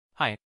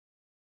High.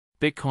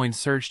 Bitcoin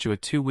surged to a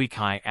 2-week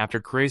high after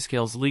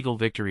Grayscale's legal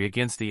victory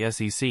against the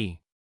SEC.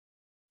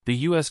 The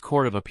U.S.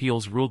 Court of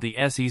Appeals ruled the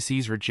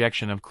SEC's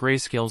rejection of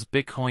Grayscale's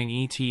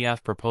Bitcoin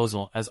ETF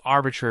proposal as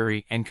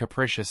arbitrary and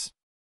capricious.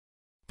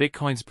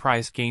 Bitcoin's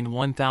price gained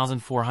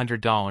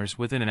 $1,400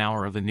 within an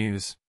hour of the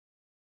news.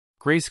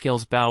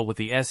 Grayscale's battle with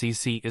the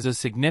SEC is a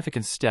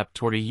significant step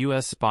toward a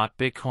U.S. spot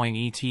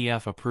Bitcoin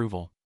ETF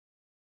approval.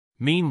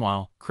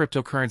 Meanwhile,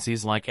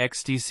 cryptocurrencies like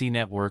XDC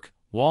Network,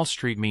 Wall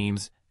Street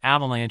Memes,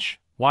 Avalanche,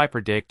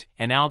 yPredict,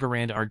 and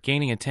Algorand are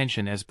gaining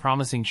attention as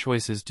promising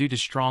choices due to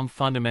strong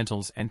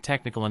fundamentals and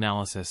technical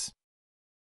analysis.